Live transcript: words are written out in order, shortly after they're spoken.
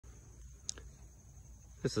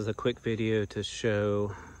This is a quick video to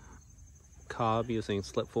show cob using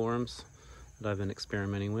Slipforms that I've been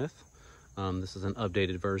experimenting with. This is an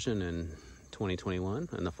updated version in 2021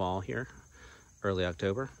 in the fall here, early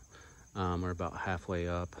October. We're about halfway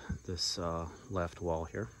up this left wall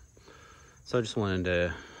here. So I just wanted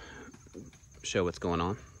to show what's going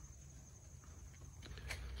on.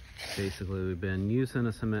 Basically, we've been using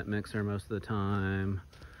a cement mixer most of the time,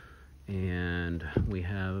 and we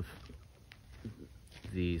have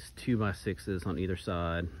these 2x6s on either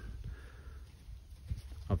side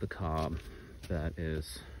of the cob that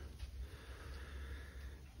is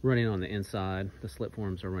running on the inside. The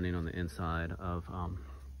Slipforms are running on the inside of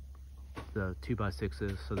the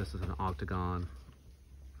 2x6s. So this is an Cobtagon.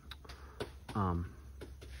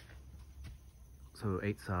 So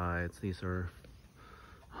 8 sides. These are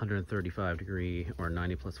 135 degree or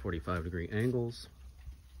 90 plus 45 degree angles.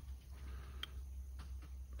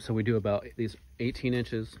 So we do about these 18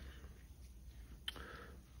 inches.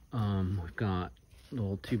 We've got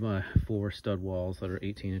little 2x4 stud walls that are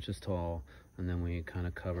 18 inches tall, and then we kind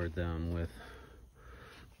of covered them with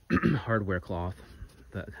hardware cloth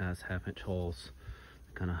that has 1/2 inch holes,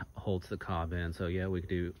 kind of holds the cob in. So yeah, we could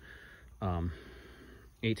do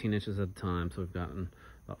 18 inches at a time. So we've gotten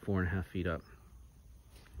about 4.5 feet up.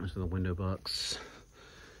 There's the window bucks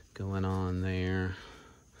going on there.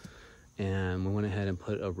 And we went ahead and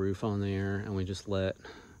put a roof on there, and we just let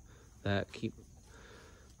that keep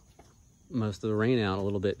most of the rain out. A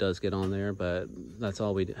little bit does get on there, but that's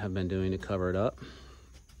all we have been doing to cover it up.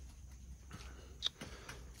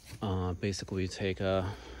 Basically, we take a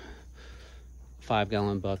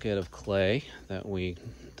 5-gallon bucket of clay that we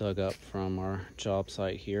dug up from our job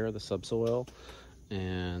site here, the subsoil,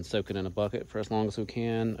 and soak it in a bucket for as long as we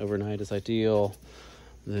can. Overnight is ideal.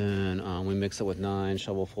 Then we mix it with 9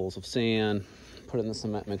 shovelfuls of sand, put it in the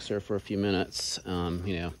cement mixer for a few minutes, you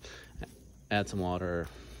know, add some water,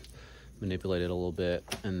 manipulate it a little bit,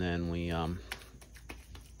 and then we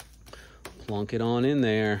plunk it on in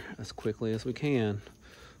there as quickly as we can.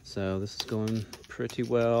 So this is going pretty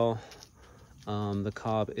well. The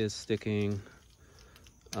cob is sticking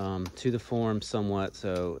to the form somewhat,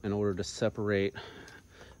 so in order to separate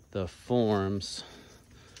the forms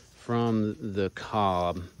from the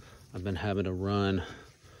cob, I've been having to run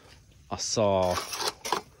a saw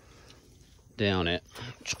down it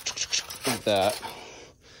like that,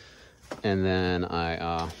 and then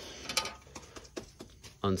I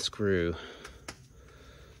unscrew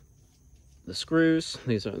the screws.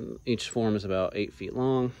 Each form is about 8 feet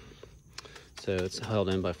long, so it's held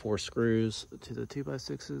in by 4 screws to the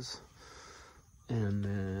 2x6s, and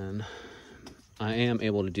then I am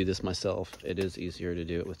able to do this myself. It is easier to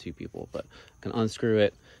do it with 2 people, but I can unscrew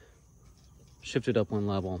it, shift it up 1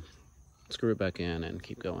 level, screw it back in, and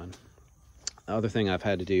keep going. The other thing I've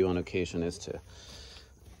had to do on occasion is to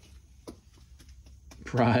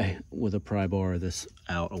pry with a pry bar this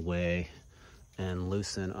out away and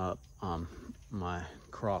loosen up my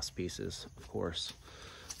cross pieces, of course,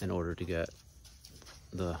 in order to get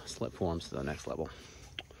the Slipforms to the next level.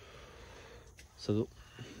 So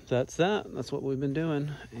that's what we've been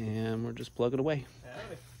doing, and we're just plugging away.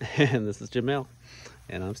 And this is Jamel,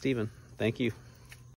 and I'm Steven. Thank you.